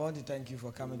want to thank you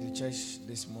for coming to church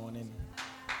this morning.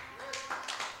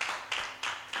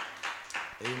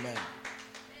 Amen.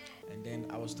 And then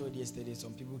I was told yesterday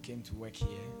some people came to work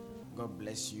here. God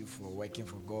bless you for working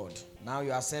for God. Now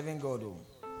you are serving God. Oh.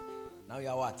 Now you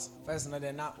are what? First,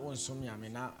 they're not on some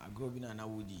yamina, a growing and a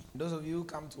woody. Those of you who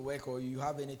come to work or you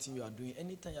have anything you are doing,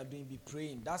 anything you are doing, be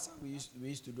praying. That's how we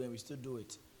used to do, and we still do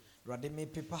it. Rather may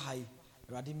paper high.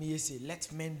 Rather may say, let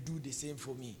men do the same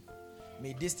for me.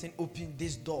 May this thing open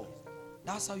this door.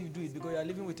 That's how you do it, because you are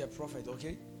living with a prophet,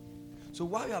 okay? So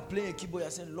while you are playing a keyboard, you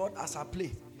are saying, Lord, as I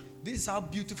play, this is how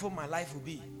beautiful my life will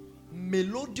be.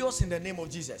 Melodious in the name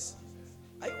of Jesus.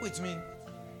 Are you with me?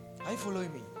 Are you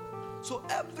following me? So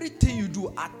everything you do,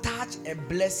 attach a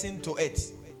blessing to it.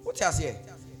 What you say?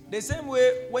 The same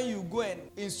way when you go and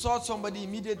insult somebody,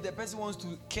 immediately the person wants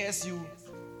to curse you.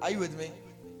 Are you with me?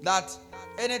 That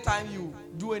anytime you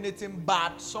do anything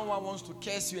bad, someone wants to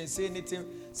curse you and say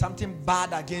something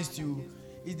bad against you.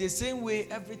 It's the same way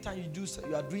every time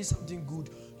you are doing something good,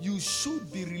 you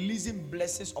should be releasing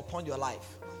blessings upon your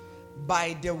life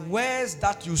by the words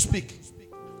that you speak.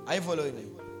 Are you following me?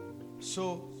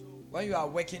 So when you are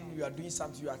working, you are doing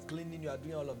something, you are cleaning, you are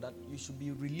doing all of that, you should be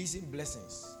releasing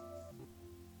blessings.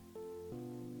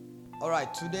 All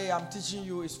right, today I'm teaching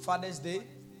you, it's Father's Day.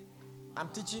 I'm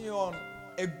teaching you on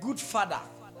a good father.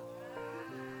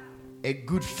 A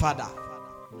good father.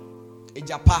 A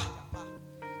japa.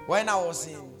 When I was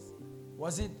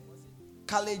it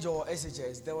college or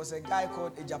SHS, there was a guy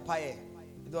called Ejapaye.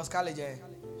 It was college,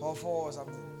 Hofo or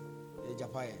something.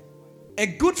 Ejapaye. A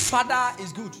good father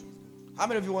is good. How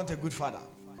many of you want a good father?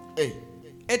 Hey.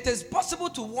 It is possible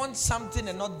to want something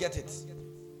and not get it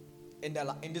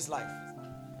in this life.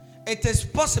 It is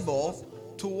possible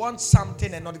to want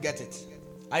something and not get it.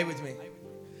 Are you with me?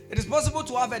 It is possible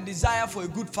to have a desire for a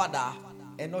good father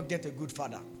and not get a good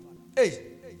father. Hey.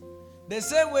 The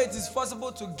same way it is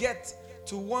possible to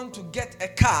want to get a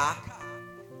car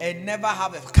and never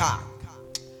have a car.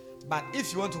 But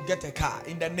if you want to get a car,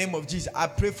 in the name of Jesus, I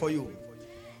pray for you.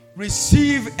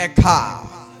 Receive a car.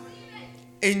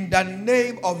 In the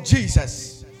name of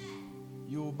Jesus,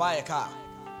 you buy a car.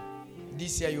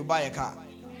 This year you buy a car.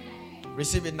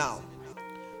 Receive it now.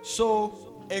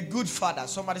 So, a good father.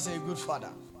 Somebody say a good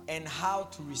father. And how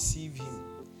to receive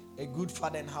him. A good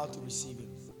father and how to receive him.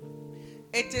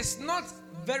 It is not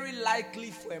very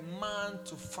likely for a man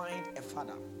to find a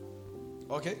father.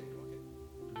 Okay?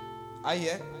 Are you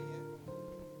here?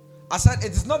 I said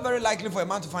it is not very likely for a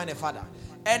man to find a father.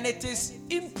 And it is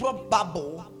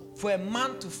improbable for a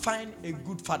man to find a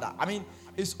good father. I mean,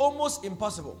 it's almost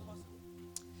impossible.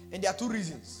 And there are two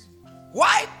reasons.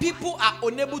 Why people are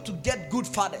unable to get good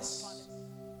fathers.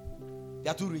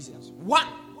 There are two reasons. One,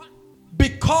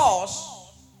 because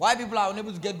why people are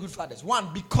unable to get good fathers.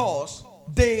 One, because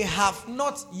they have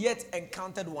not yet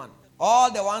encountered one.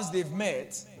 All the ones they've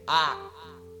met are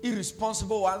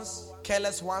irresponsible ones,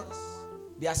 careless ones.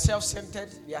 They are self-centered,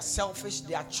 they are selfish,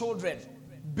 they are children,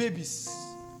 babies.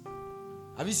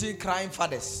 Have you seen crying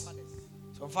fathers?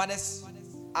 Some fathers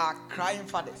are crying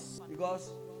fathers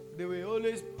because they were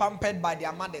always pampered by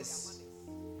their mothers.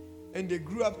 And they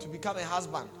grew up to become a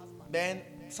husband. Then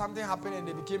something happened and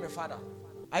they became a father.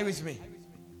 Are you with me?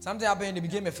 Something happened and they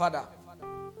became a father.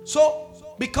 So,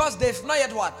 because they've not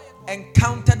yet what?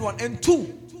 Encountered one. And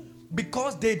two,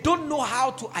 because they don't know how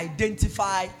to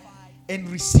identify and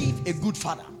receive a good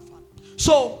father.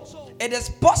 So, it is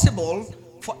possible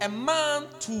for a man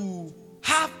to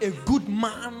have a good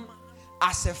man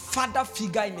as a father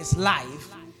figure in his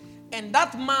life, and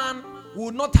that man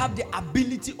will not have the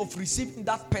ability of receiving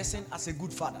that person as a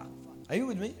good father. Are you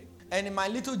with me? And in my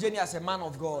little journey as a man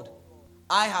of God,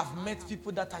 I have met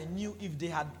people that I knew if they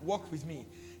had walked with me,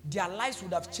 their lives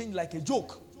would have changed like a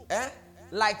joke.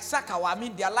 Like Sakawa, I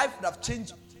mean, their life would have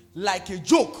changed like a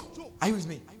joke. Are you with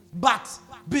me? But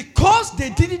because they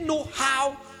didn't know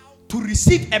how to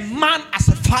receive a man as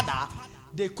a father,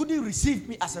 they couldn't receive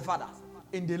me as a father.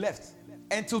 And they left.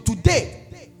 Until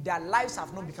today, their lives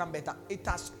have not become better. It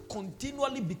has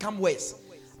continually become worse.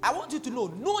 I want you to know,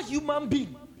 no human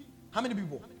being. How many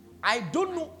people? I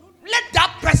don't know. Let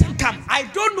that person come. I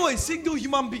don't know a single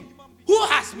human being who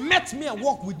has met me and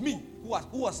walked with me,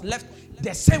 who was left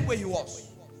the same way he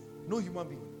was. No human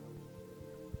being.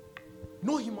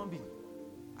 No human being.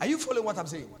 Are you following what I'm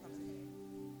saying?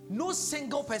 No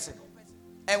single person.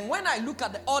 And when I look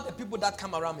at all the people that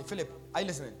come around me, Philip, are you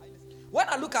listening? When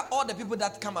I look at all the people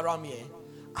that come around me,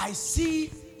 I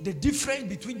see the difference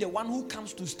between the one who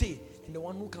comes to stay and the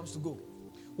one who comes to go.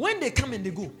 When they come and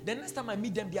they go, the next time I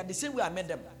meet them, they are the same way I met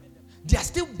them. They are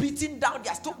still beaten down. They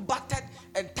are still battered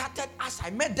and tattered as I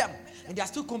met them. And they are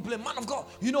still complaining, man of God,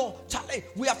 Charlie,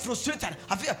 we are frustrated.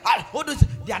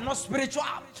 They are not spiritual.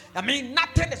 I mean,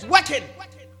 nothing is working.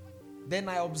 Then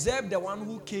I observed the one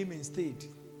who came and stayed.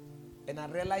 And I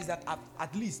realized that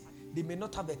at least they may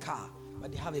not have a car,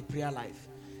 but they have a prayer life.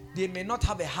 They may not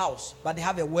have a house, but they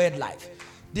have a word life.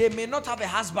 They may not have a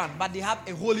husband, but they have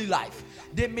a holy life.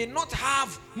 They may not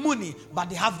have money, but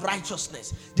they have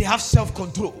righteousness. They have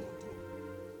self-control.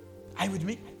 Are you with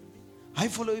me? Are you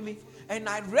following me? And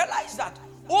I realized that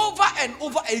over and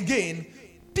over again,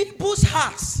 people's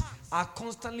hearts are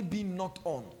constantly being knocked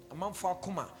on.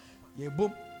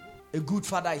 A good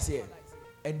father is here.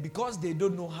 And because they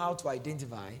don't know how to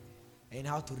identify and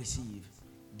how to receive,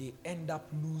 they end up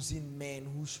losing men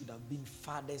who should have been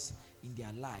fathers in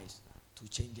their lives to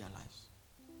change their lives.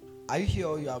 Are you here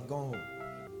or you have gone home?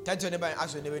 Turn to your neighbor and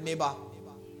ask your neighbor,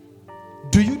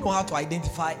 do you know how to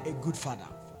identify a good father?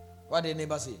 What did the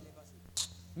neighbor say?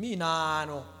 Me, nah,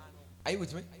 no. Are you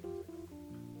with me?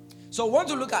 So I want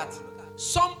to look at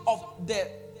some of the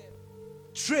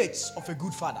traits of a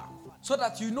good father, so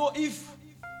that you know if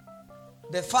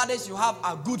the fathers you have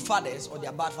are good fathers or they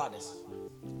are bad fathers.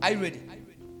 Are you ready?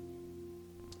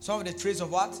 Some of the traits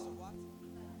of what?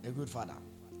 A good father.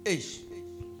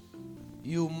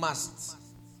 You must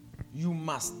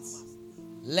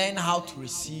learn how to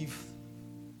receive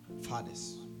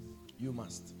fathers. You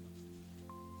must.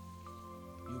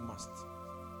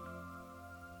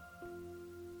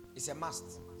 It's a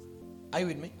must. Are you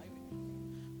with me?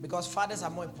 Because fathers are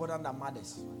more important than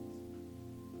mothers.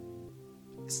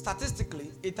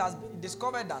 Statistically, it has been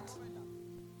discovered that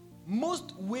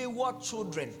most wayward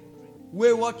children,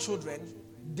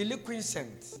 delinquent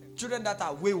children that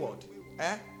are wayward,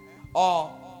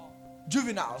 or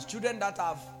juveniles, children that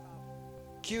have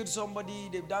killed somebody,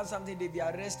 they've done something, they've been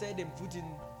arrested and put in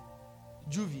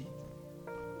juvie.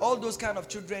 All those kind of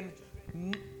children,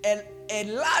 a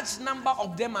large number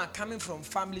of them are coming from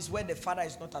families where the father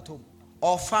is not at home,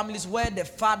 or families where the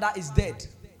father is dead.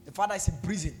 The father is in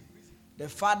prison. The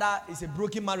father is a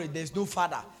broken marriage. There's no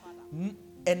father.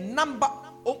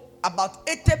 About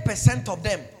 80% of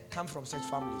them come from such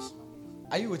families.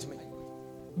 Are you with me?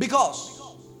 Because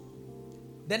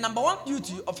the number one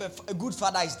duty of a good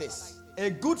father is this.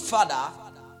 A good father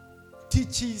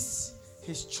teaches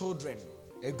his children.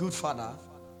 A good father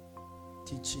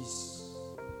teaches.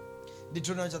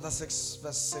 Deuteronomy chapter 6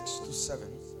 verse 6 to 7.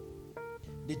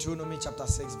 Deuteronomy chapter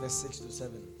 6 verse 6 to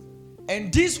 7.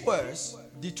 And these words,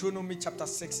 Deuteronomy chapter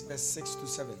 6 verse 6 to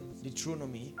 7.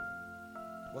 Deuteronomy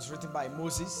was written by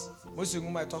Moses. Moses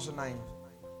nguma etoso 9.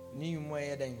 Ni yumo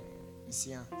ye den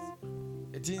nsia.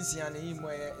 Eti nsia ni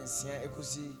yumo ye nsia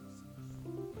ekosi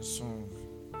so.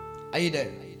 Are you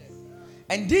there?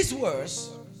 And these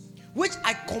words which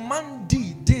I command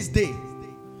thee this day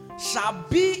shall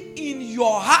be in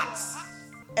your hearts,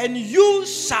 and you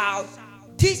shall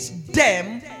teach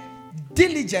them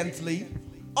diligently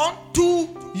unto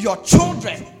your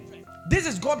children. This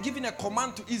is God giving a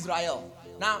command to Israel.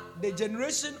 Now, the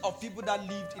generation of people that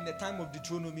lived in the time of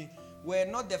Deuteronomy were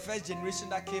not the first generation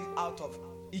that came out of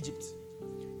Egypt.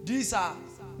 These are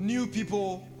new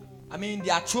people. I mean, they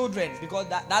are children, because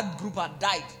that group had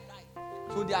died.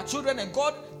 So they are children, and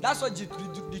God, that's what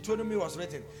Deuteronomy was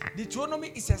written.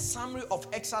 Deuteronomy is a summary of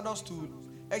Exodus,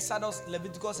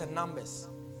 Leviticus, and Numbers.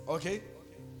 Okay?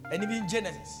 And even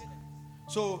Genesis.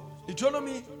 So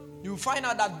Deuteronomy, you find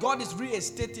out that God is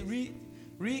restating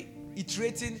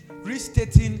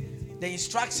the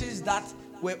instructions that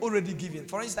were already given.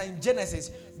 For instance, in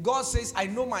Genesis, God says, I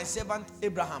know my servant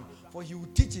Abraham, for he will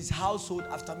teach his household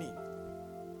after me.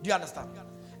 Do you understand?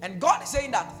 And God is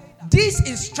saying that these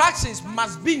instructions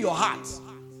must be in your heart.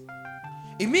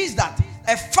 It means that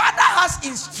a father has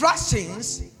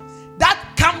instructions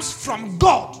that comes from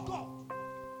God,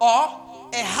 or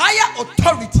a higher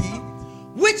authority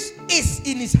which is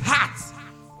in his heart,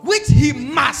 which he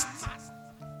must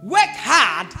work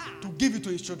hard to give it to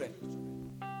his children.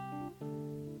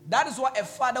 That is why a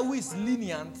father who is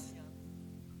lenient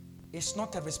is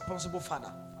not a responsible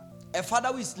father. A father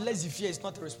who is laissez-faire is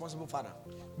not a responsible father.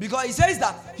 Because he says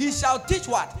that he shall teach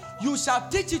what? You shall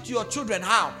teach it to your children.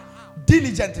 How?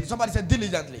 Diligently. Somebody said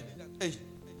diligently. Hey,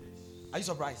 are you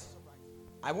surprised?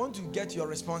 I want to get your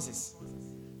responses.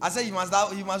 I said you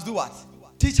must do what?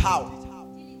 Teach how.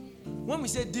 When we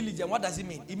say diligent, what does it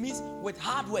mean? It means with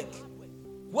hard work.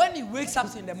 When he wakes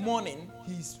up in the morning,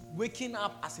 he's waking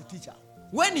up as a teacher.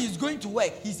 When he's going to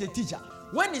work, he's a teacher.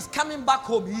 When he's coming back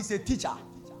home, he's a teacher.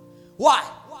 Why?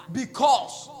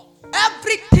 Because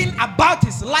everything about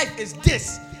his life is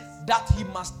this, that he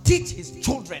must teach his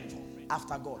children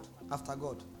after God. after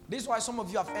God. This is why some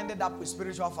of you have ended up with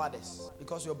spiritual fathers,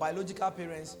 because your biological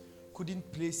parents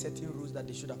couldn't play certain roles that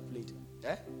they should have played.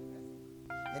 Eh?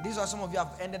 And this is why some of you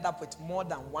have ended up with more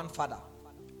than one father,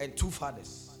 and 2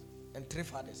 fathers, and 3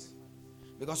 fathers.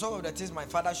 Because some of the things my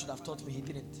father should have taught me, he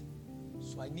didn't.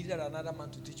 So I needed another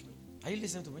man to teach me. Are you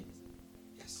listening to me?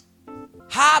 Yes.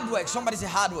 Hard work. Somebody say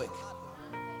hard work.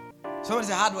 Somebody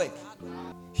say hard work.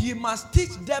 He must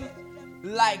teach them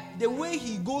like the way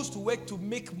he goes to work to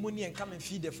make money and come and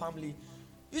feed the family.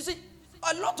 You see,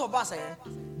 a lot of us,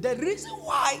 the reason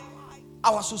why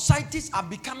our societies are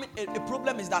becoming a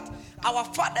problem is that our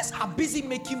fathers are busy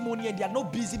making money and they are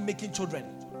not busy making children.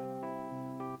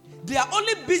 They are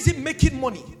only busy making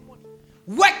money,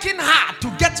 working hard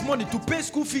to get money to pay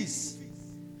school fees.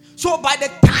 So by the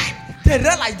time they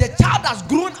realize the child has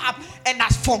grown up and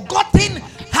has forgotten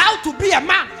how to be a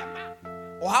man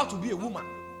or how to be a woman,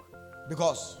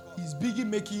 because he's busy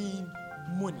making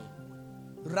money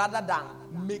rather than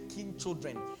making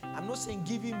children. I'm not saying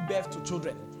giving birth to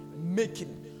children,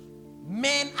 making.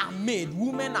 Men are made,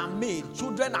 women are made,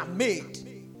 children are made.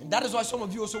 And that is why some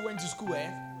of you also went to school,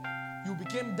 You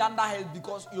became dunderheads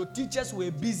because your teachers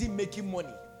were busy making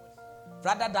money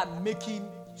rather than making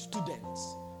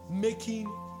students,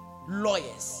 making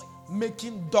lawyers,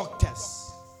 making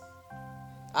doctors.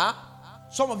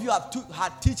 Some of you have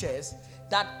had teachers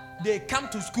that they come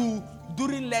to school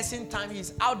during lesson time.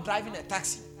 He's out driving a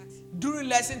taxi. During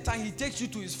lesson time, he takes you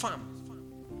to his farm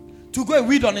to go and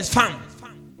weed on his farm.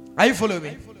 Are you following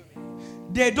me?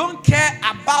 They don't care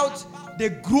about the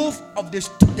growth of the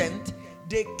student.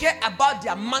 They care about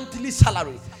their monthly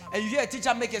salary. And you hear a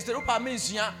teacher make a statement,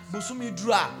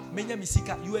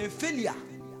 you are a failure.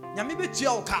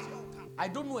 I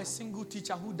don't know a single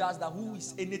teacher who does that, who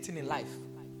is anything in life.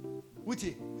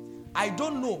 I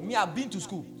don't know. Me, I've been to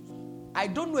school. I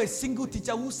don't know a single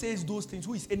teacher who says those things,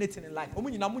 who is anything in life.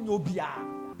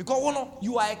 Because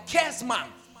you are a cursed man.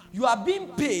 You are being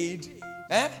paid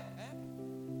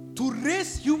to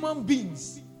raise human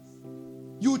beings.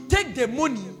 You take the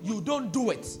money, you don't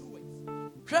do it.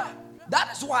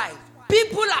 That is why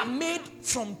people are made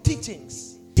from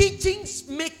teachings. Teachings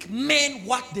make men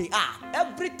what they are.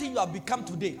 Everything you have become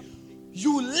today,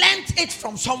 you learned it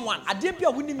from someone. That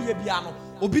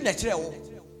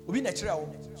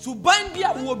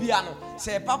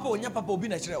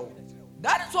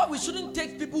is why we shouldn't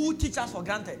take people who teach us for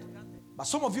granted. But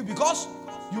some of you, because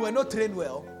you were not trained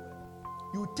well,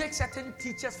 you take certain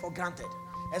teachers for granted.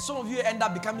 And some of you end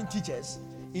up becoming teachers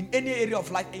in any area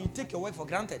of life, and you take your work for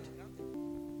granted.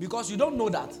 Because you don't know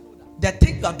that the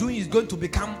thing you are doing is going to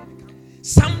become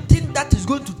something that is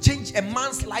going to change a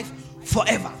man's life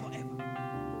forever.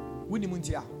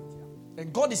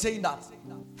 And God is saying that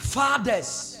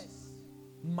fathers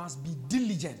must be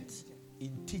diligent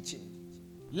in teaching.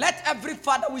 Let every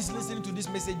father who is listening to this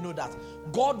message know that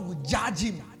God will judge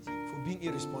him for being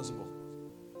irresponsible.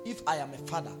 If I am a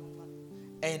father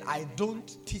and I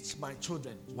don't teach my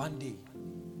children, one day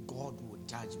God will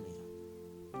judge me.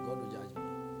 God will judge me.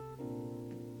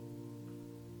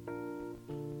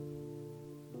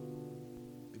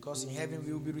 Because in heaven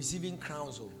we will be receiving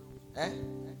crowns.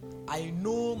 I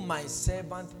know my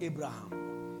servant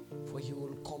Abraham, for he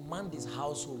will command his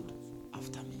household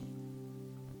after me.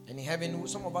 And in heaven,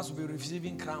 some of us will be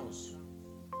receiving crowns.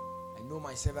 I know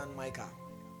my servant Micah.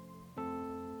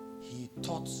 He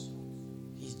taught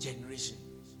his generation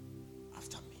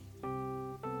after me.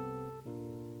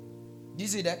 Do you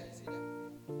see that?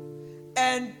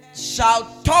 And shall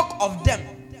talk of them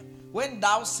when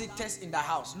thou sittest in the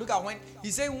house. Look at when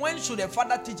he said, when should a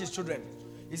father teach his children?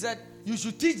 He said, you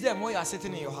should teach them when you are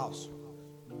sitting in your house.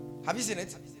 Have you seen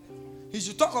it? He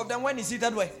should talk of them when he's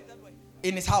seated where?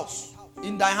 In his house.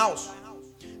 In thy house.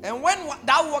 And when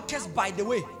thou walkest by the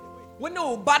way, when you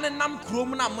are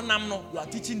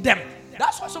teaching them.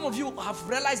 That's why some of you have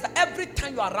realized that every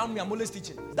time you are around me, I'm always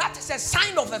teaching. That is a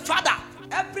sign of a father.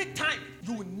 Every time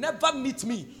you will never meet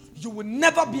me, you will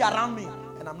never be around me,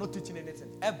 and I'm not teaching anything.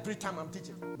 Every time I'm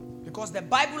teaching. Because the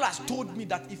Bible has told me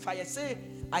that if I say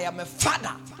I am a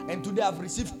father, and today I've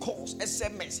received calls,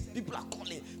 SMS, people are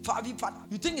calling, father.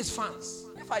 You think it's fans?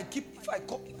 If you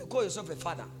call yourself a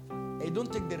father, and you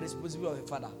don't take the responsibility of a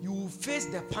father, you will face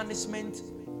the punishment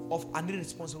of an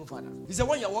irresponsible father. He said,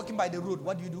 when you're walking by the road,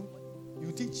 what do?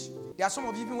 You teach. There are some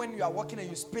of you, even when you are walking and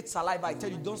you spit saliva, I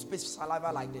tell you, don't spit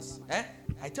saliva like this.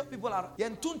 I tell people,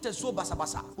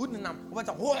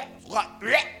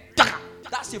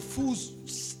 that's a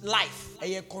fool's life.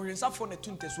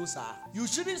 You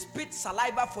shouldn't spit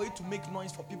saliva for it to make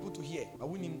noise for people to hear.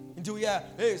 Until you hear,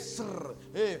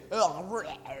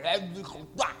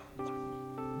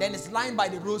 then it's lying by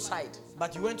the roadside.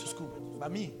 But you went to school.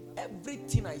 But me,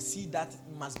 everything I see that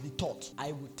must be taught,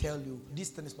 I will tell you, this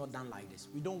thing is not done like this.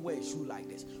 We don't wear a shoe like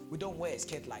this. We don't wear a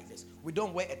skirt like this. We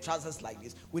don't wear a trousers like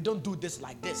this. We don't do this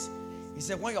like this. He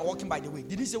said, when you are walking by the way.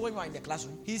 Did he say when you are in the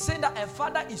classroom? He said that a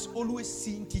father is always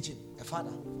seen teaching. A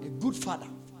father, a good father,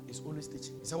 is always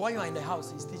teaching. He said, when you are in the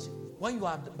house, he's teaching. When you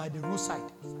are by the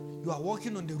roadside, you are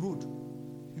walking on the road,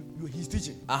 he's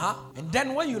teaching. And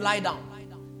then when you lie down,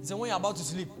 he said, when you're about to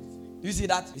sleep, do you see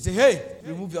that? He said, hey,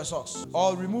 remove your socks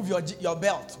or remove your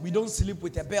belt. We don't sleep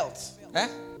with a belt.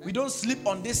 We don't sleep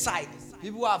on this side.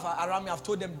 People who have around me, I've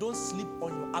told them, don't sleep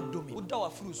on your abdomen.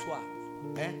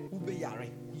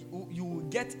 You will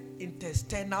get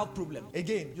intestinal problem.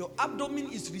 Again, your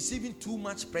abdomen is receiving too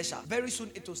much pressure. Very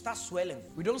soon it will start swelling.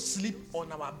 We don't sleep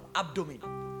on our abdomen.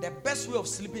 The best way of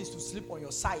sleeping is to sleep on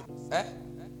your side.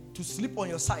 To sleep on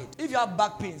your side. If you have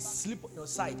back pains, sleep on your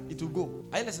side. It will go.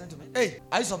 Are you listening to me? Hey,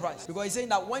 are you surprised? Because he's saying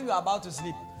that when you are about to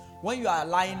sleep, when you are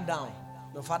lying down,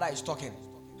 your father is talking.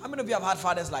 How many of you have had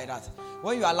fathers like that?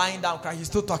 When you are lying down, he's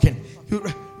still talking.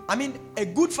 A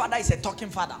good father is a talking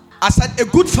father. I said a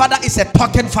good father is a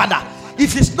talking father.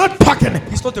 If he's not talking,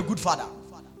 he's not a good father.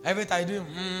 Every time you do,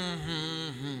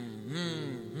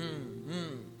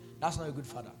 that's not a good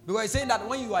father. Because he's saying that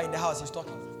when you are in the house, he's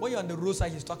talking. When you're on the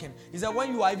roadside, he's talking. He said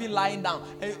when you are even lying down,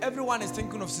 everyone is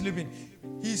thinking of sleeping.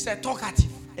 He's a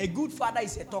talkative. A good father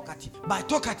is a talkative. By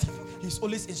talkative, he's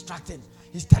always instructing.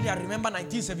 He's telling you, I remember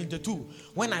 1972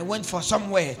 when I went for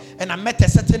somewhere and I met a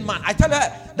certain man. I tell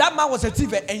her, that man was a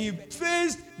thief and he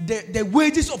faced the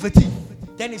wages of a thief.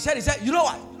 Then he said, you know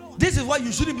what? This is why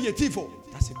you shouldn't be a thief for.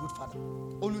 That's a good father.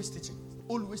 Always teaching.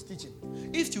 Always teaching.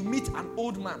 If you meet an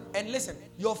old man, and listen,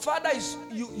 your father is,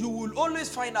 you will always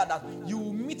find out that you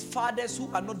will meet fathers who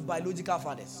are not biological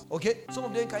fathers. Okay? Some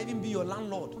of them can even be your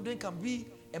landlord. Some of them can be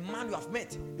a man you have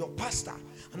met, your pastor,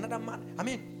 another man.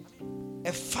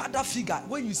 A father figure.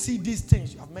 When you see these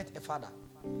things, you have met a father.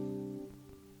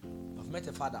 You have met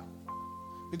a father.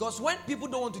 Because when people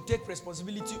don't want to take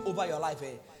responsibility over your life,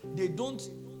 they don't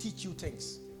teach you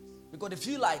things. Because they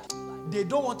feel like they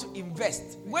don't want to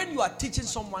invest. When you are teaching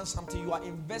someone something, you are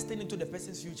investing into the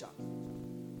person's future.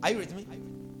 Are you with me?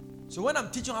 So when I'm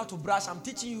teaching how to brush, I'm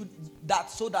teaching you that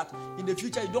so that in the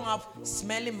future you don't have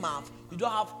smelling mouth, you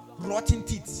don't have rotten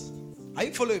teeth. Are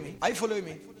you following me? Are you following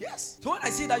me? Yes. So when I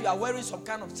see that you are wearing some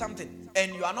kind of something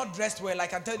and you are not dressed well, I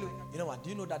can tell you, you know what?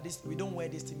 Do you know that we don't wear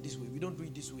this thing this way? We don't do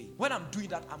it this way. When I'm doing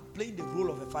that, I'm playing the role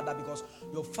of a father because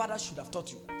your father should have taught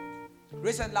you.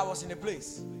 Recently, I was in a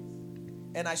place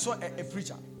and I saw a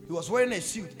preacher. He was wearing a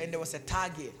suit and there was a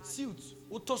tag here. Suit.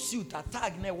 Auto suit. A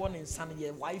tag ne one in sun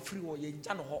ye wife free or ye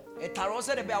jano ho. A taro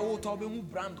said about auto be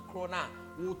brand crona.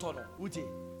 Auto no. Uti.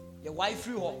 Ye wife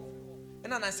free ho.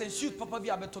 And then I said, shoot, Papa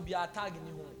be able to be a tag in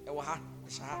home. Ewaha.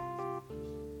 Shaha.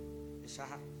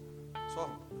 So,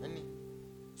 any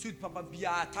suit Papa be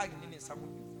a tag in some.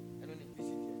 And only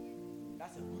visit here.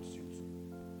 That's a good suit.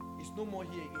 It's no more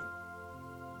here again.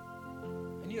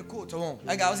 I need a coat.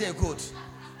 I got a coat.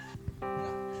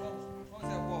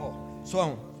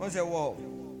 So, what's a wall?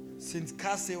 Since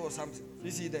Cassie or something.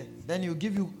 You see there? Then you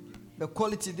give you the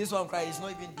quality. This one cry is not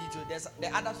even detailed. There's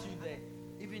the other suit there.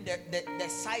 Even the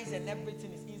size and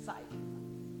everything is inside.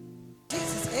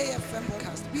 This is AFM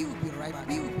Podcast. We will be right back.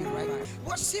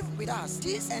 Worship with us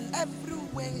this and every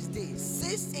Wednesday,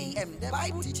 6 a.m. The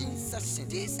Bible teaching session.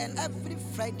 This and every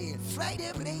Friday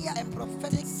prayer and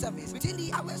prophetic service between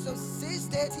the hours of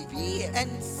 6:30 p.m.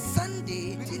 and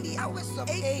Sunday between the hours of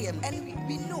 8 a.m. And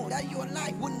we know that your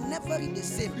life will never be the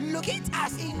same. Locate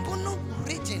us in Bono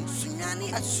region,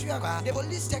 Sunyani Ashuaga, the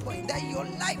police checkpoint, that your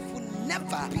life will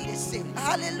never be the same.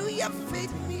 Hallelujah,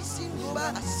 Faith Mission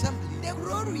Global Assembly. The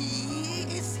glory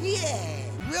is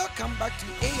here. Welcome back to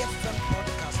AFM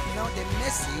Podcast. Now the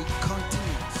message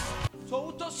continues. So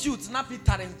auto suit na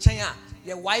Peter and Chenya,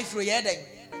 your wife reading.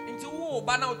 Into who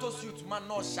ban auto suit man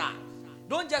no sha.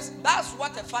 Don't just, that's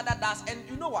what a father does. And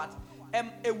you know what?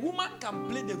 A woman can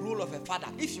play the role of a father.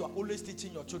 If you are always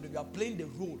teaching your children, you are playing the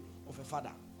role of a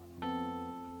father.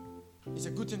 It's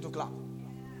a good thing to clap.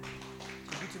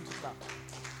 It's a good thing to clap.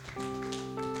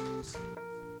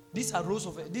 These are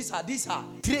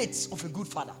traits of a good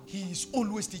father. He is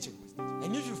always teaching.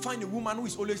 And if you find a woman who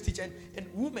is always teaching, and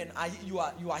women you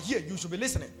are here, you should be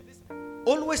listening.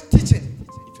 Always teaching.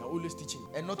 If you are always teaching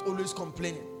and not always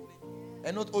complaining,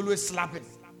 and not always slapping,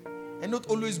 and not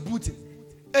always booting.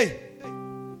 Hey.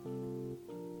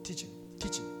 Teaching.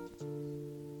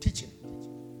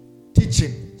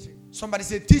 Somebody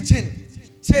say teaching.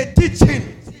 Say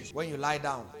teaching. When you lie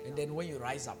down and then when you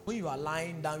rise up. When you are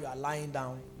lying down, you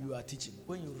are teaching.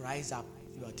 When you rise up,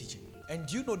 you are teaching. And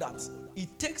do you know that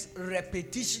it takes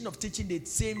repetition of teaching the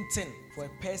same thing for a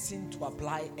person to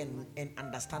apply and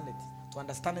understand it? To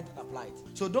understand it and apply it.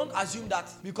 So don't assume that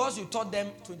because you taught them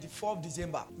 24th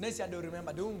December, next year they'll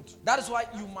remember. They won't. That is why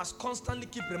you must constantly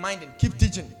keep reminding, keep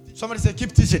teaching. Somebody say,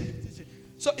 keep teaching.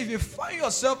 So if you find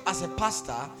yourself as a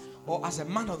pastor or as a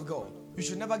man of God, you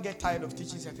should never get tired of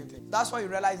teaching certain things. That's why you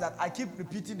realize that I keep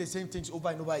repeating the same things over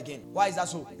and over again. Why is that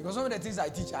so? Because some of the things I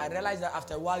teach, I realize that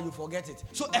after a while you forget it.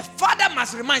 So a father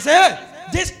must remind, say, hey,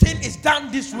 this thing is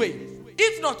done this way.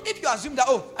 If not, if you assume that,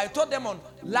 oh, I taught them on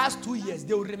last 2 years,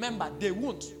 they will remember. They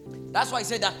won't. That's why I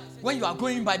said that when you are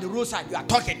going by the roadside, you are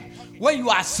talking. When you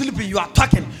are sleeping, you are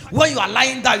talking. When you are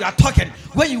lying down, you are talking.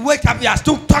 When you wake up, you are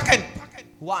still talking.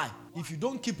 Why? If you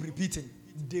don't keep repeating,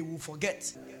 they will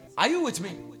forget. Are you with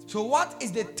me? So what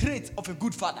is the trait of a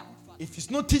good father? If he's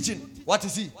not teaching, what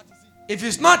is he? If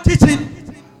he's not teaching,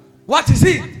 what is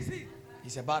he?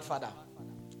 He's a bad father.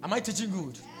 Am I teaching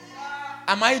good?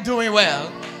 Am I doing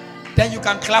well? Then you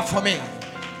can clap for me.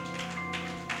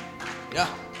 Yeah.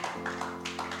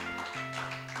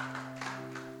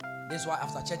 That's why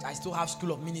after church, I still have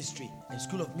school of ministry. In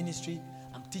school of ministry,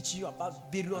 I'm teaching you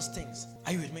about various things.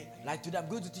 Are you with me? Like today, I'm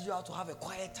going to teach you how to have a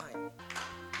quiet time.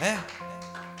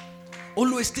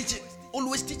 Always teaching.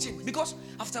 Always teaching. Because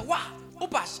after a while,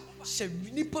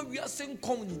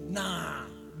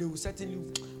 they will certainly,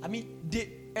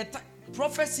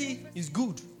 prophecy is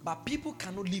good, but people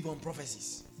cannot live on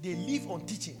prophecies. They live on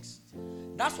teachings.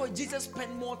 That's why Jesus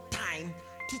spent more time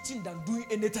teaching than doing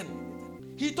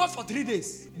anything. He taught for 3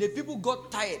 days. The people got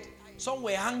tired. Some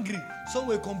were hungry. Some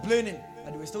were complaining.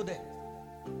 But they were still there.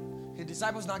 His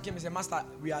disciples now came and said, Master,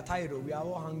 we are tired. We are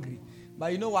all hungry.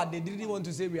 But you know what? They didn't want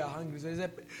to say we are hungry. So they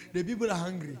said, the people are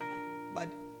hungry. But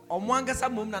are you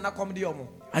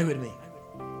with me?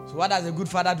 So what does a good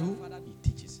father do? He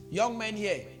teaches. Young men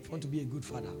here, if you want to be a good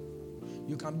father,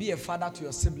 you can be a father to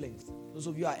your siblings. Those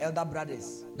of you are elder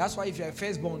brothers. That's why if you are a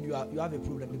firstborn, you have a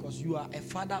problem, because you are a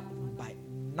father by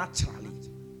naturally.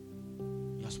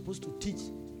 You are supposed to teach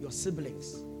your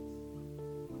siblings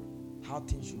how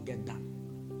things should get done.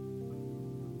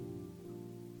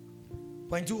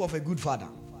 Point 2 of a good father.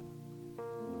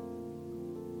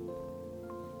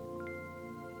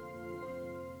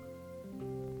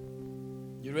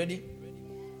 You ready?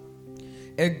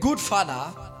 A good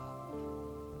father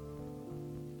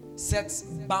sets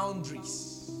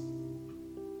boundaries.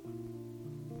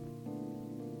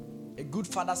 A good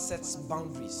father sets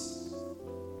boundaries.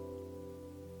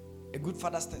 A good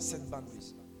father sets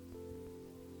boundaries.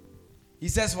 He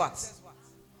says what?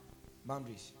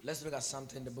 Boundaries. Let's look at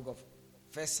something in the book of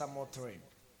 1 Samuel 3,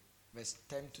 verse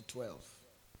 10 to 12.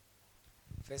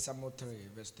 1 Samuel 3,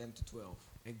 verse 10 to 12.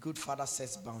 A good father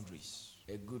sets boundaries.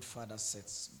 A good father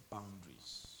sets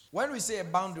boundaries. When we say a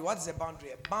boundary, what is a boundary?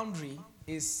 A boundary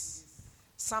is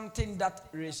something that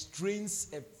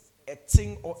restrains a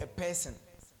thing or a person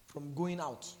from going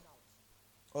out.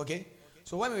 Okay?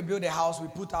 So when we build a house, we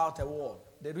put out a wall.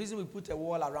 The reason we put a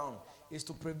wall around is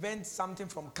to prevent something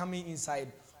from coming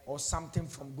inside or something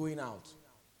from going out.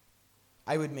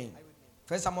 Are you with me?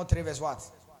 1 Samuel 3 verse what?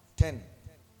 10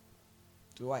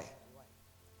 to why?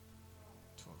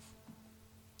 12.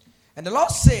 And the Lord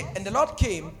said, and the Lord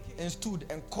came and stood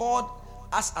and called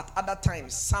us at other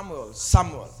times, Samuel,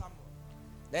 Samuel.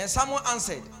 Then Samuel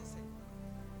answered,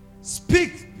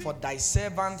 Speak, for thy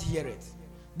servant heareth.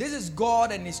 This is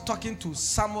God, and he's talking to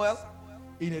Samuel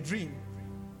in a dream.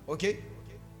 Okay?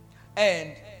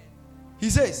 And he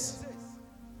says,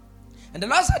 and the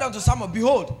Lord said unto Samuel,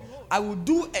 Behold, I will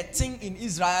do a thing in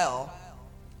Israel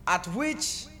at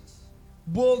which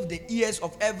both the ears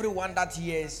of everyone that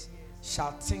hears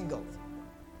shall tingle.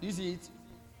 Do you see it?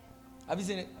 Have you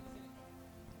seen it?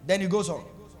 Then he goes on.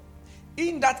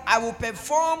 In that I will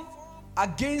perform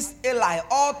against Eli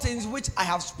all things which I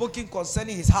have spoken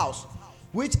concerning his house,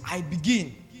 which I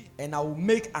begin, and I will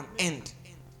make an end.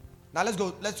 Now let's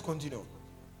go. Let's continue.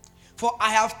 For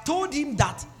I have told him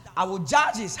that I will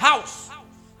judge his house.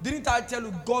 Didn't I tell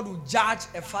you God will judge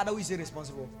a father who is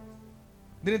irresponsible?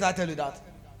 Didn't I tell you that?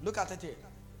 Look at it here.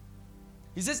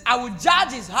 He says, I will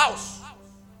judge his house.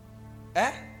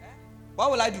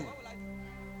 What will I do?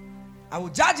 I will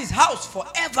judge his house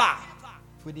forever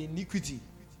for the iniquity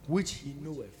which he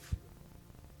knoweth.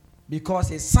 Because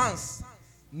his sons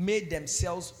made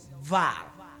themselves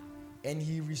vile, and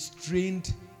he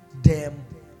restrained them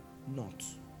not.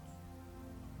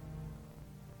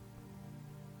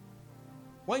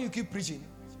 When you keep preaching,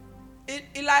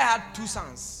 Eli had 2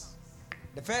 sons.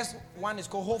 The first one is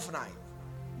called Hophni.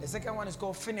 The second one is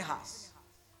called Phinehas.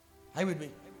 Are you with me?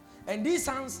 And these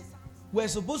sons were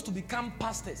supposed to become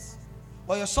pastors.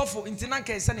 or your suffer in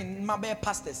Tinanka is sending Mabe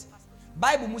pastors.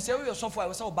 Bible must say your suffer, I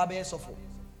was so Babe suffer.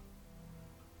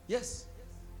 Yes.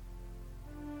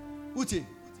 Uti.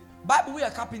 Bible we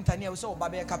are carpenter near, we saw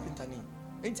Babe carpenter near.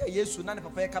 Ain't a yes, none of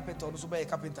Papa carpenter or so by a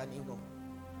carpenter near.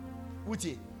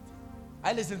 Uti.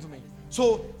 I listen to me.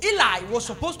 So Eli was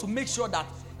supposed to make sure that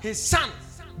his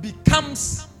sons become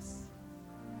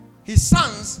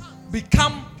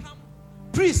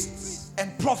priests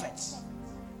and prophets.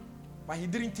 But he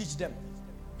didn't teach them.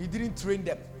 He didn't train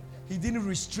them. He didn't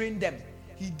restrain them.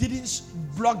 He didn't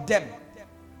block them.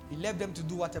 He left them to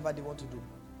do whatever they want to do.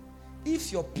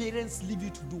 If your parents leave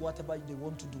you to do whatever they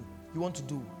want to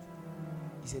do,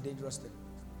 it's a dangerous thing.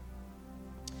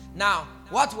 Now,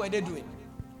 what were they doing?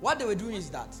 What they were doing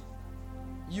is that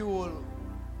you will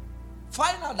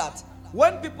find out that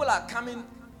when people are coming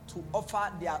to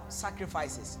offer their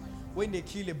sacrifices, when they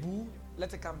kill a bull,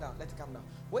 let it come down.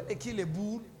 When they kill a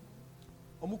bull,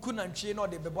 they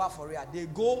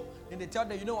go and they tell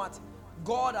them, you know what?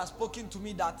 God has spoken to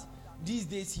me that these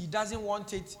days He doesn't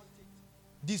want it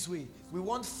this way. We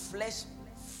want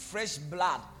fresh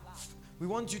blood. We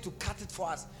want you to cut it for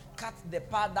us. Cut the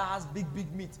part that has big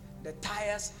meat, the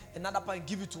tires, another part, and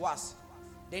give it to us.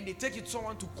 Then they take it to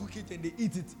someone to cook it and they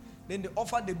eat it. Then they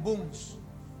offer the bones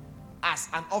as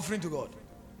an offering to God.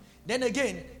 Then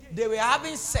again, they were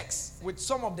having sex with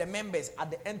some of the members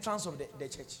at the entrance of the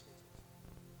church.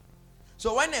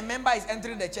 So when a member is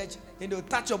entering the church, then they'll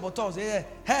touch your buttons.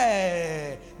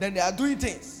 Hey, then they are doing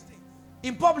things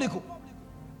in public.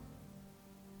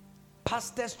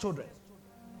 Pastors' children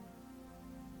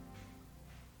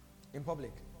in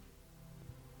public.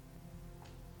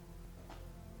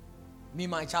 Me,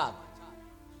 my child.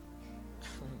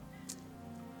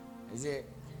 Is it?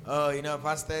 Oh, you know,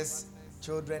 pastors'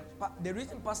 children. The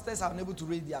reason pastors are unable to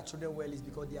raise their children well is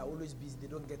because they are always busy. They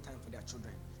don't get time for their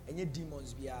children. And yet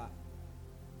demons,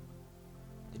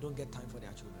 they don't get time for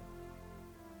their children.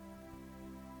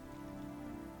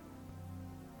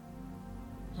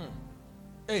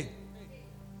 Hey.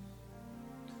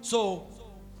 So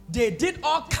they did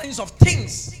all kinds of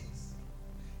things,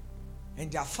 and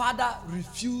their father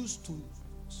refused to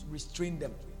restrain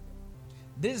them.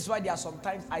 This is why there are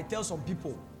sometimes I tell some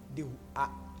people,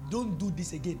 don't do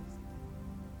this again.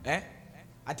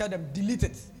 I tell them, delete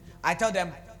it. I tell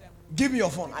them, give me your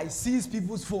phone. I seize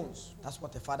people's phones. That's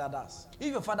what a father does.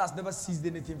 If your father has never seized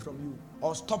anything from you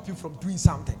or stopped you from doing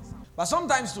something. But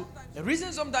sometimes too, the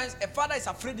reason sometimes a father is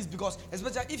afraid is because,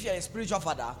 especially if you're a spiritual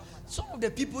father, some of the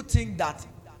people think that,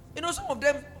 some of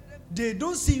them, they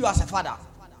don't see you as a father.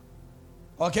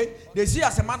 Okay? They see you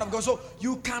as a man of God. So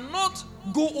you cannot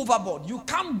go overboard. You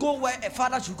can't go where a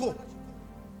father should go.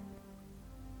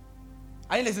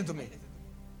 Are you listening to me?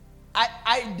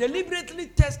 I deliberately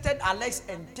tested Alex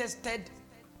and tested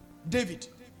David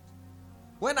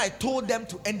when I told them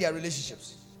to end their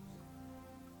relationships.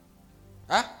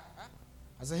 I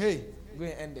said, hey, go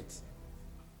and end it.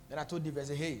 Then I told David, I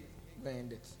said, hey, go and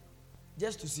end it.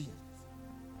 Just to see.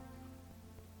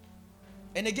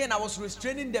 And again, I was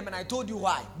restraining them and I told you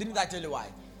why. Didn't I tell you why?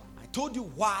 I told you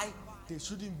why they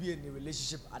shouldn't be in a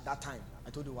relationship at that time. I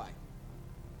told you why.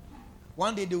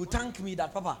 One day they will thank me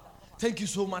that, Papa, thank you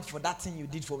so much for that thing you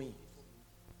did for me.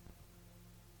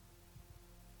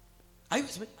 Are you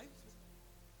with me?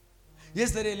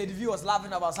 Yesterday, Lady V was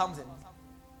laughing about something.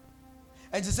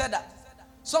 And she said that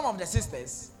some of the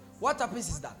sisters, what happens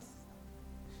is that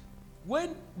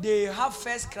when they have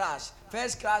first crush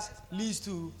leads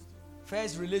to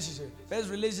first relationship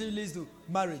leads to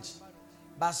marriage.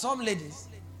 But some ladies,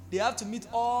 they have to meet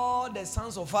all the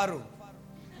sons of Pharaoh.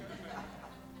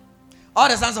 All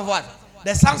the sons of what?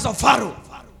 The sons of Pharaoh.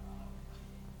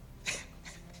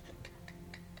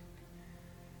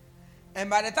 And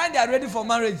by the time they are ready for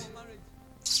marriage,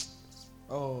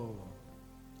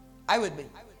 I would be.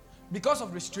 Because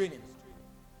of restraining.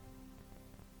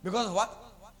 Because of what?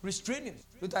 Restraining.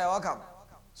 Luther, you're welcome.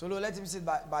 So let him sit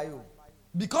by you.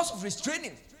 Because of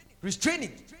restraining.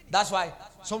 Restraining. That's why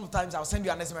sometimes I'll send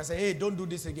you an SMS and say, hey, don't do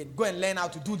this again. Go and learn how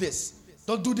to do this.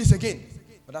 Don't do this again.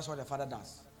 But that's what your father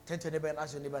does. Turn to your neighbor and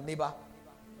ask your neighbor,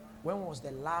 when was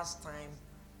the last time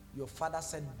your father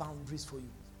set boundaries for you?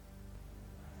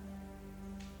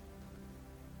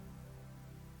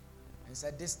 And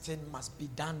said, this thing must be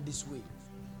done this way.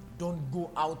 Don't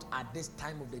go out at this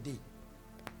time of the day.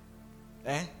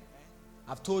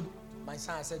 I've told my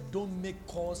son, I said, don't make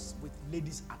calls with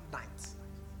ladies at night.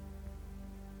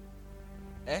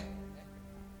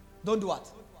 Don't do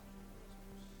what?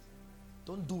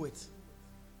 Don't do it.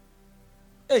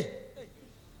 Hey.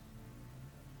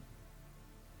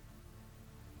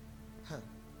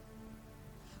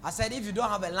 I said, if you don't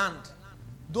have a land,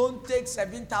 Don't take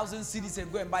 7,000 cedis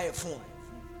and go and buy a phone.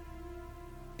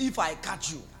 If I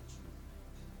catch you.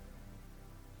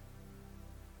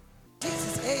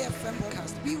 This is AFM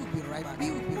Podcast. We will be right back.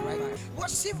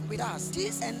 Worship with us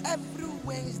this and every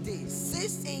Wednesday,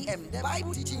 6 a.m. The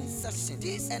Bible teaching session.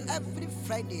 This and every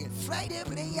Friday prayer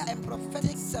and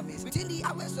prophetic service between the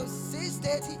hours of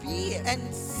 6:30 p.m.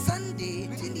 and Sunday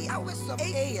between the hours of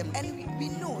 8 a.m. And we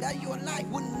know that your life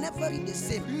will never be the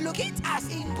same. Locate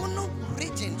us in Bono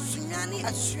region, Sunyani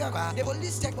Ashuaga, the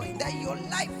police checkpoint, that your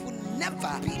life will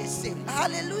never be the same.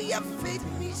 Hallelujah, Faith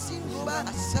Mission Global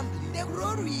Assembly. The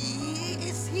glory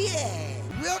is here.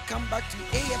 Welcome back to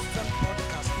AFM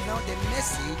Podcast. Now the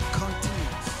message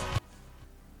continues.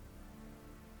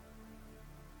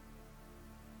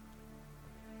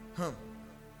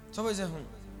 Somebody say,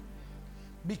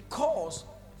 because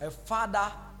a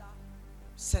father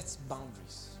sets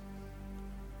boundaries.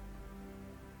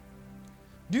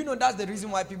 Do you know that's the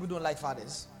reason why people don't like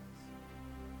fathers?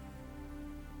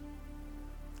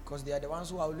 Because they are the ones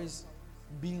who are always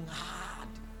being hard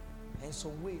and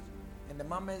some way. And the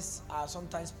mamas are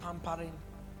sometimes pampering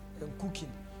and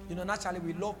cooking. You know, naturally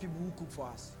we love people who cook for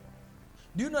us.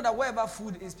 Do you know that wherever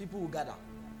food is, people will gather?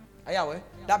 Are you aware?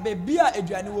 That baby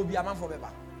Adrian will be a man for Beba.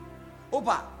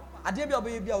 Opa,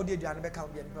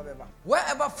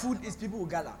 wherever food is, people will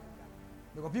gather.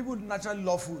 Because people naturally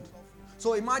love food.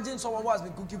 So imagine someone who has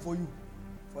been cooking for you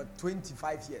for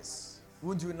 25 years.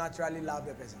 Won't you naturally love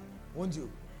the person? Won't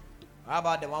you? How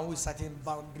about the one who is setting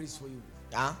boundaries for you?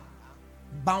 Huh?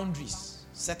 Boundaries.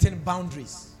 Setting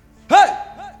boundaries. Hey!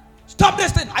 Stop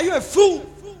this thing! Are you a fool?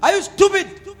 Are you stupid?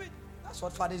 That's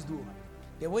what fathers do.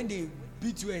 Then when they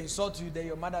beat you and insult you, then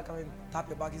your mother come and tap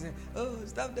your back and say, oh,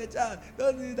 stop the child.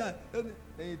 Don't do that. Don't do.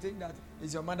 Then you think that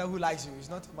it's your mother who likes you. It's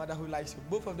not your mother who likes you.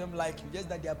 Both of them like you. Just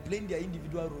that they are playing their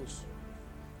individual roles.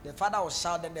 The father will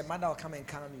shout, then the mother will come and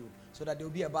calm you, so that there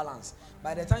will be a balance.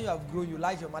 By the time you have grown, you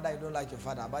like your mother, you don't like your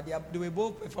father. But they were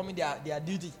both performing their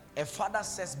duty. A father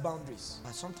sets boundaries.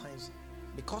 But sometimes,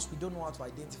 because we don't know how to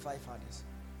identify fathers,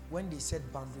 when they set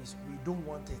boundaries, we don't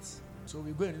want it. So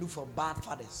we go and look for bad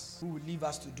fathers who will leave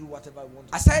us to do whatever we want.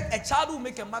 I said a child who will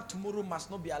make a mark tomorrow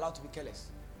must not be allowed to be careless.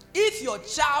 If your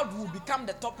child will become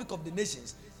the topic of the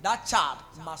nations, that child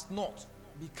must not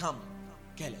become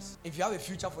careless. If you have a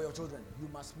future for your children, you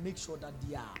must make sure that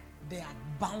there are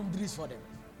boundaries for them.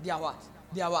 They are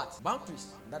what? Boundaries.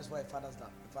 That is what a father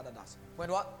does. When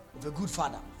what? With a good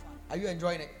father. Are you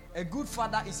enjoying it? A good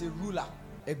father is a ruler.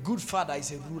 A good father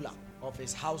is a ruler of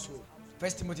his household.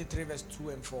 1 Timothy 3 verse 2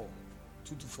 and 4.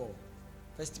 2 to 4.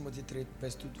 1 Timothy 3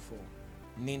 verse 2 to 4.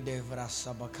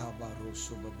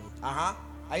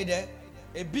 Are you there?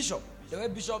 A bishop. The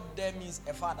word bishop there means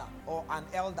a father or an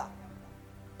elder.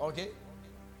 Okay?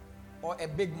 Or a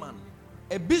big man.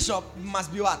 A bishop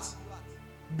must be what?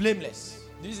 Blameless.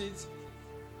 Do you see it?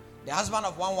 The husband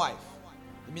of one wife.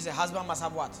 It means a husband must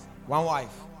have what? One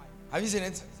wife. Have you seen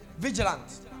it? Vigilant,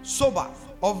 sober,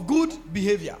 of good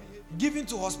behavior, given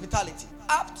to hospitality,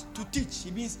 apt to teach.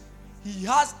 It means he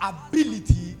has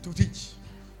ability to teach,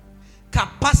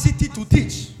 capacity to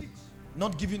teach,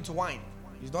 not given to wine.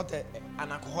 He's not an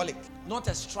alcoholic, not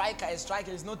a striker. A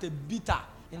striker is not a beater.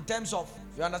 In terms of,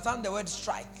 you understand the word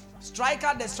strike.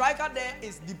 The striker there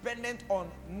is dependent on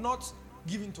not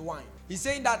giving to wine. He's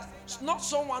saying that not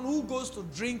someone who goes to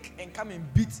drink and come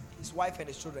and beat his wife and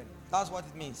his children. That's what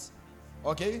it means.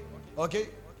 Okay?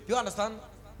 You understand?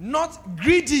 Not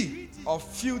greedy or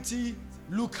filthy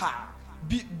lucre,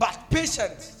 but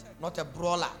patient, not a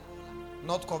brawler,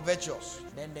 not covetous.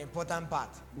 Then the important part,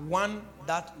 one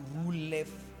that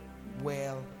ruleth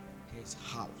well his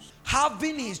house,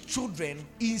 having his children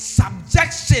in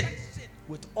subjection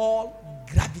with all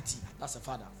gravity. That's a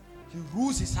father. He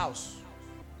rules his house.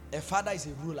 A father is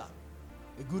a ruler.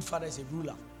 A good father is a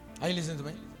ruler. Are you listening to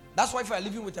me? That's why if you are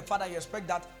living with a father, you expect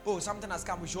that, oh, something has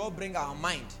come, we should all bring our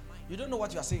mind. You don't know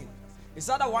what you are saying. It's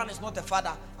either one is not a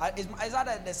father. It's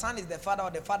either the son is the father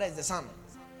or the father is the son.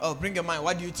 Oh, bring your mind.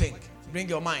 What do you think? Bring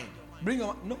your mind.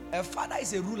 No, a father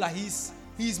is a ruler.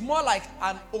 He's more like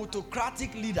an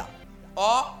autocratic leader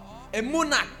or a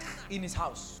monarch in his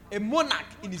house, a monarch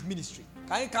in his ministry.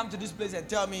 Can you come to this place and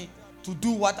tell me to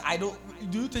do what I don't?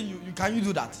 Do you think you can you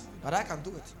do that? But I can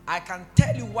do it. I can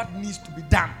tell you what needs to be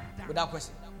done without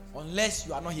question, unless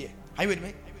you are not here. Are you with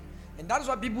me? And that's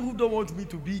why people who don't want me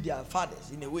to be their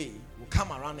fathers, in a way, will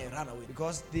come around and run away.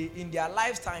 Because in their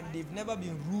lifetime, they've never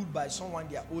been ruled by someone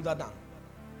they are older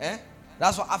than.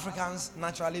 That's why Africans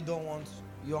naturally don't want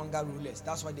younger rulers.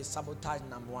 That's why they sabotage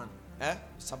number one.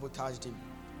 Sabotage him.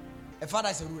 A father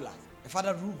is a ruler. A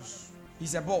father rules.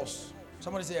 He's a boss.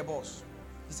 Somebody say a boss.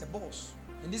 He's a boss.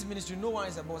 In this ministry, no one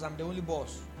is a boss. I'm the only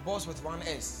boss. Boss with one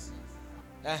S.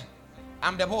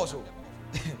 I'm the boss.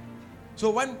 So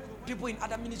when people in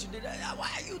other ministry, they say, why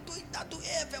are you doing that to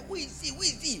AFM? Who is he? Who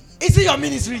is he? Is it your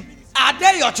ministry? Are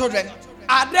they your children?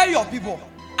 Are they your people?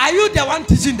 Are you the one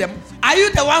teaching them? Are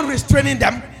you the one restraining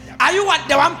them? Are you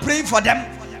the one praying for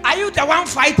them? Are you the one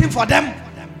fighting for them?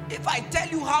 If I tell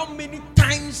you how many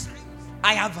times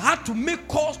I have had to make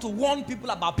calls to warn people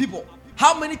about people,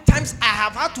 how many times I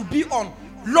have had to be on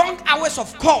long hours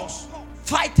of calls,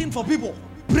 fighting for people,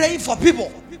 praying for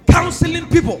people, counseling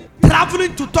people,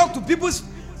 traveling to talk to people's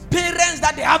parents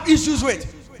that they have issues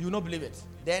with, you will not believe it.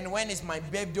 Then when it's my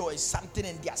birthday or it's something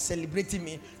and they are celebrating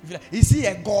me, is he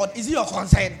a God? Is he your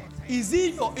concern? Is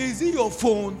he your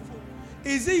phone?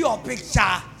 Is it your picture?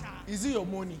 Is it your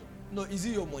money? No, is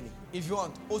it your money? If you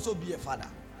want, also be a father.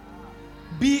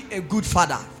 Be a good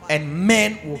father, and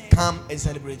men will come and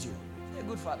celebrate you. Be a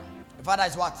good father. A father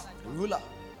is what? A ruler.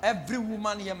 Every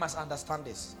woman here must understand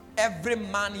this. Every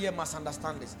man here must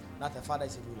understand this. That a father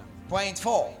is a ruler. Point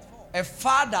 4. A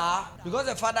father, because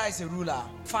a father is a ruler,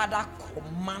 father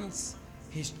commands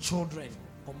his children.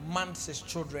 Commands his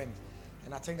children.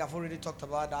 And I think I've already talked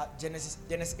about that. Genesis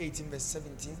 18 verse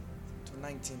 17 to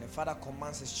 19. A father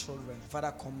commands his children. A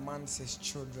father commands his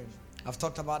children. I've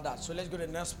talked about that. So let's go to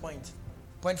the next point.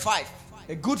 Point 5.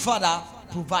 A good father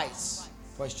provides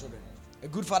for his children. A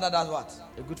good father does what?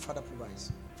 A good father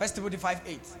provides. 1 Timothy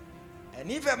 5:8.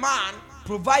 And if a man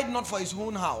provide not for his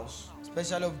own house,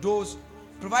 especially of those,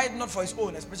 provide not for his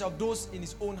own, especially of those in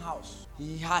his own house,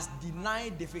 he has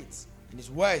denied the faith and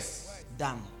is worse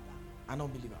than an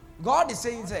unbeliever. God is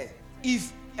saying,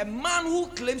 if a man who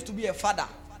claims to be a father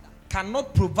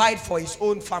cannot provide for his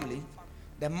own family,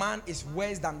 the man is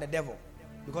worse than the devil,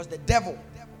 because the devil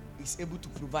is able to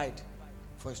provide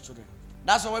for his children.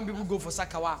 That's why when people go for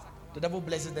Sakawa, the devil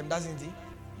blesses them, doesn't he?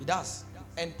 He does.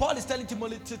 And Paul is telling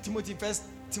Timothy, 1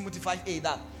 Timothy 5:8,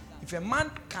 that if a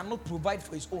man cannot provide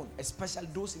for his own, especially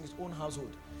those in his own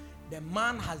household, the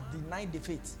man has denied the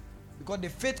faith, because the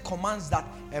faith commands that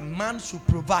a man should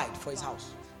provide for his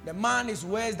house. The man is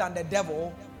worse than the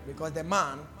devil, because the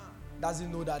man doesn't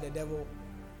know that the devil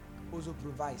also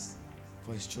provides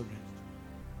for his children.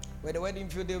 Where the word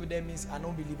infidel with them means an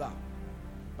unbeliever.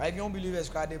 But if you unbelievers,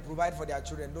 they provide for their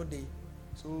children, don't they?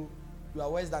 So you are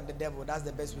worse than the devil. That's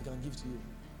the best we can give to you.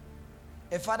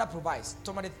 A father provides.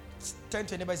 Somebody turn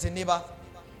to a neighbor and say, neighbor,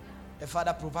 a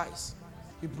father provides.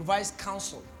 He provides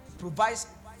counsel. He provides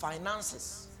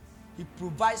finances. He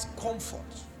provides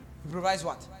comfort. He provides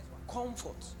what?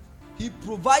 Comfort. He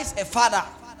provides a father.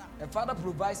 A father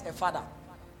provides a father.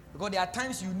 Because there are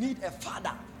times you need a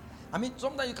father. I mean,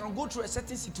 sometimes you can go through a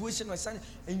certain situation or something,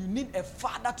 and you need a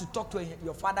father to talk to, and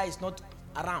your father is not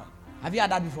around. Have you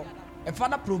heard that before? A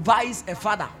father provides a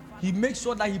father. He makes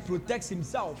sure that he protects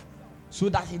himself so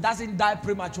that he doesn't die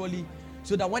prematurely,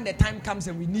 so that when the time comes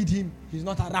and we need him, he's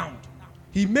not around.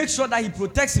 He makes sure that he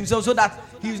protects himself so that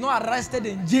he is not arrested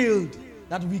and jailed,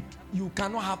 that you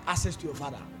cannot have access to your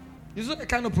father. This is the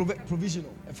kind of provision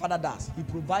a father does. He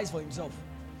provides for himself.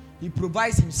 He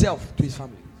provides himself to his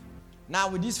family. Now,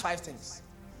 with these 5 things,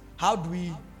 how do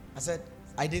we,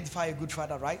 identify a good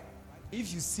father, right?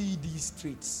 If you see these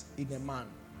traits in a man.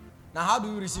 Now, how do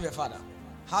you receive a father?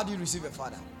 How do you receive a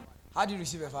father? How do you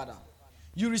receive a father?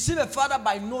 You receive a father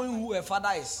by knowing who a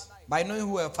father is. By knowing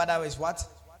who a father is, what?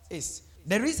 Is.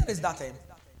 The reason is that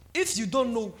if you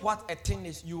don't know what a thing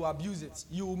is, you abuse it.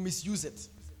 You misuse it.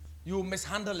 You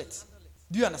mishandle it.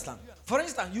 Do you understand? For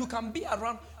instance, you can be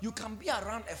around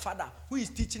a father who is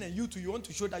teaching, and you want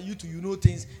to show that you know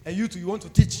things, and you want to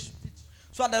teach.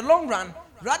 So at the long run,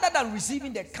 rather than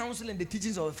receiving the counsel and the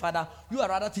teachings of a father, you are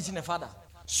rather teaching a father.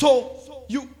 So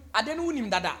I don't know him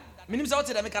that.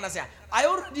 I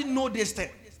already know this thing.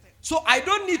 So I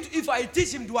don't need to, if I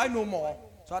teach him, do I know more?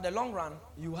 So at the long run,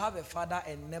 you have a father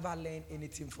and never learn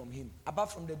anything from him.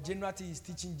 Apart from the general thing he's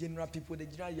teaching general people, the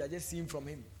general you are just seeing from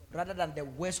him, rather than the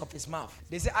words of his mouth.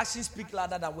 They say actions speak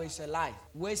louder than words. It's a lie.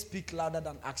 Words speak louder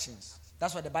than actions.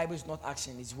 That's why the Bible is not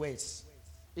action, it's words.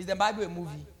 Is the Bible a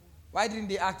movie? Why didn't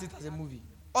they act it as a movie?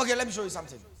 Okay, let me show you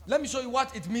something. Let me show you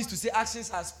what it means to say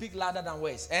actions speak louder than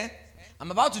words.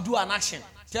 I'm about to do an action.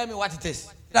 Tell me what it is.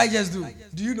 What did I just do?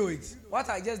 Do you know it? What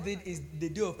I just did is the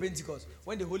day of Pentecost,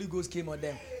 when the Holy Ghost came on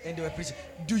them and they were preaching.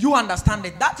 Do you understand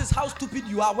it? That is how stupid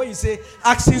you are when you say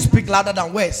actions speak louder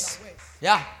than words.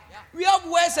 Yeah. We have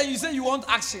words and you say you want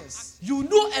actions. You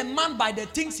know a man by the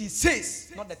things he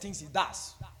says, not the things he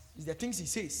does. It's the things he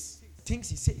says. The things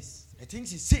he says. The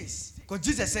things he says. Because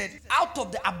Jesus said, out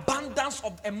of the abundance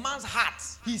of a man's heart,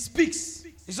 he speaks.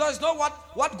 So it's not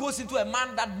what goes into a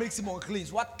man that makes him unclean.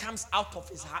 It's what comes out of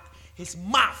his heart, his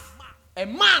mouth. A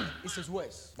man is his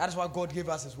words. That is why God gave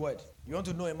us his word. You want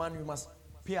to know a man, you must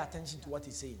pay attention to what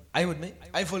he's saying. Are you with me?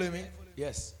 Are you following me?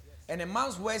 Yes. And a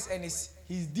man's words and his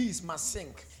deeds must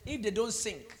sync. If they don't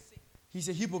sync, he's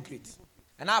a hypocrite.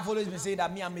 And I've always been saying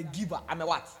that I'm a giver. I'm a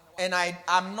what? And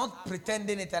I'm not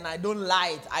pretending it and I don't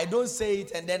lie it. I don't say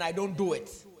it and then I don't do it.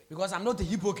 Because I'm not a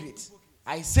hypocrite.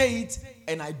 I say it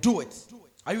and I do it.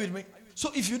 Are you with me?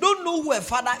 So if you don't know who a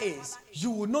father is,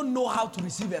 you will not know how to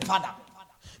receive a father.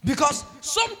 Because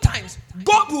sometimes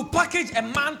God will package a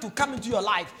man to come into your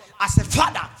life as a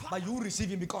father, but you will receive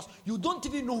him because you don't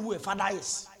even know who a father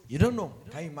is. You don't know.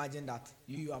 Can you imagine that?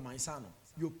 You are my son.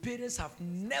 Your parents have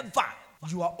never,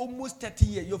 you are almost 30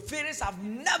 years, your parents have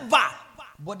never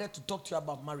bothered to talk to you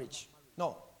about marriage.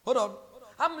 No. Hold on.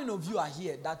 How many of you are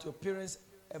here that your parents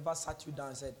ever sat you down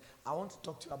and said, I want to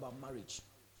talk to you about marriage?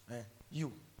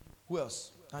 You. Who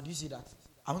else? Now do you see that?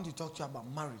 I want to talk to you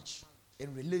about marriage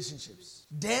and relationships.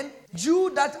 Then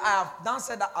you that I have now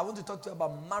said that I want to talk to you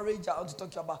about marriage, I want to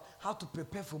talk to you about how to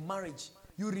prepare for marriage.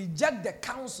 You reject the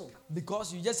counsel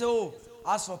because you just say, oh,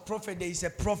 as for prophet, there is a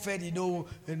prophet,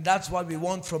 and that's what we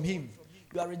want from him.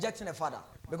 You are rejecting a father.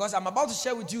 Because I'm about to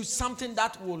share with you something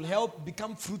that will help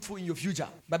become fruitful in your future.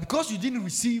 But because you didn't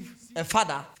receive a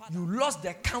father, you lost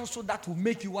the counsel that will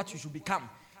make you what you should become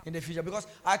in the future. Because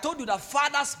I told you that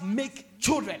fathers make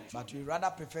children. But we rather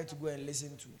prefer to go and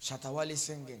listen to Shatta Wale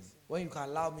singing. When you can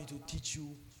allow me to teach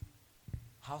you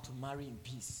how to marry in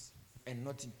peace and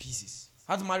not in pieces.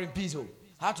 How to marry in peace,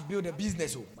 how to build a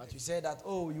business. But you said that,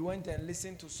 you went and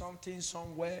listened to something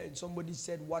somewhere and somebody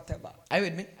said whatever. Are you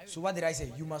with me? So what did I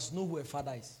say? You must know who a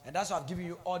father is. And that's why I've given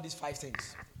you all these 5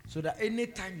 things. So that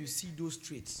anytime you see those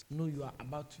traits, know you are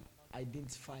about to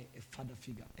identify a father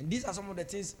figure. And these are some of the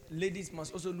things ladies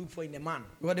must also look for in a man.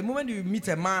 Because the moment you meet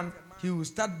a man, he will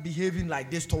start behaving like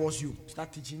this towards you.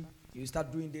 Start teaching. You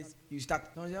start doing this. You start.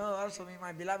 Also,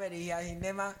 my beloved here, he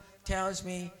never tells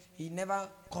me, he never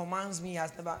commands me,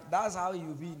 that's how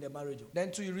you be in the marriage.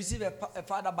 Then you receive a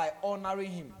father by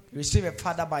honoring him. You receive a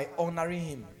father by honoring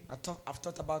him. I've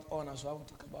talked about honor, so I won't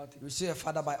talk about it. You receive a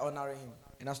father by honoring him.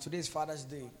 And as today is Father's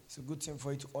Day, it's a good thing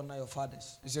for you to honor your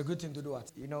fathers. It's a good thing to do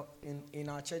what? In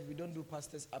our church, we don't do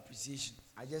pastor's appreciation.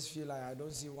 I just feel like I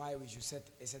don't see why we should set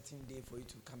a certain day for you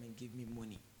to come and give me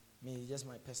money. It's just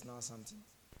my personal something.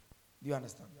 Do you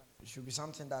understand? It should be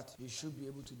something that you should be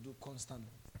able to do constantly.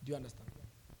 Do you understand?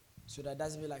 So that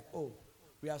doesn't be like,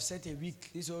 we have set a week.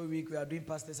 This whole week we are doing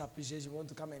pastor's appreciation. We want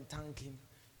to come and thank him.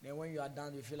 Then when you are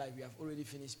done, we feel like we have already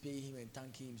finished paying him and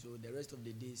thanking him. So the rest of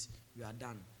the days, we are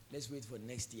done. Let's wait for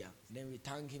next year. Then we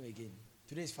thank him again.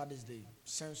 Today is Father's Day.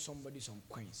 Send somebody some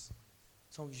coins.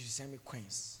 Some of you should send me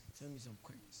coins. Send me some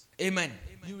coins. Amen.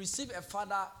 You receive a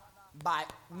father by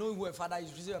knowing who a father is.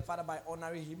 You receive a father by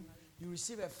honoring him. You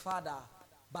receive a father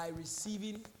by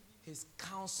receiving his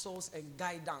counsels and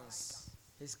guidance.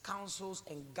 His counsels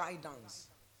and guidance.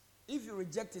 If you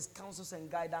reject his counsels and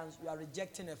guidance, you are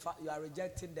rejecting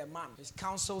the man. His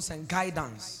counsels and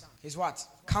guidance. His what?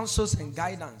 Counsels and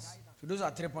guidance. So those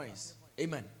are 3 points.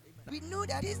 Amen. We know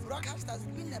that this broadcast has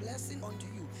been a lesson unto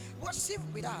you. Worship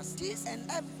with us this and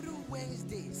every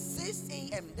Wednesday, 6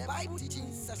 a.m. The Bible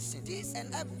teaching session. This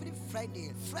and every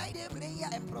Friday prayer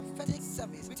and prophetic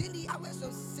service between the hours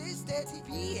of 6:30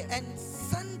 p.m. and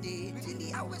Sunday between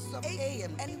the hours of 8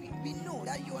 a.m. And we know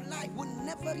that your life will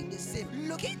never be the same.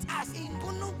 Locate us in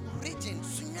Bono region,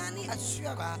 Sunyani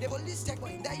Ashuaga, the police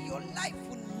checkpoint, that your life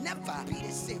will never be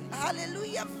the same.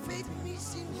 Hallelujah, Faith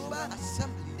Mission Global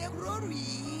Assembly. The glory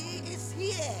is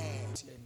here.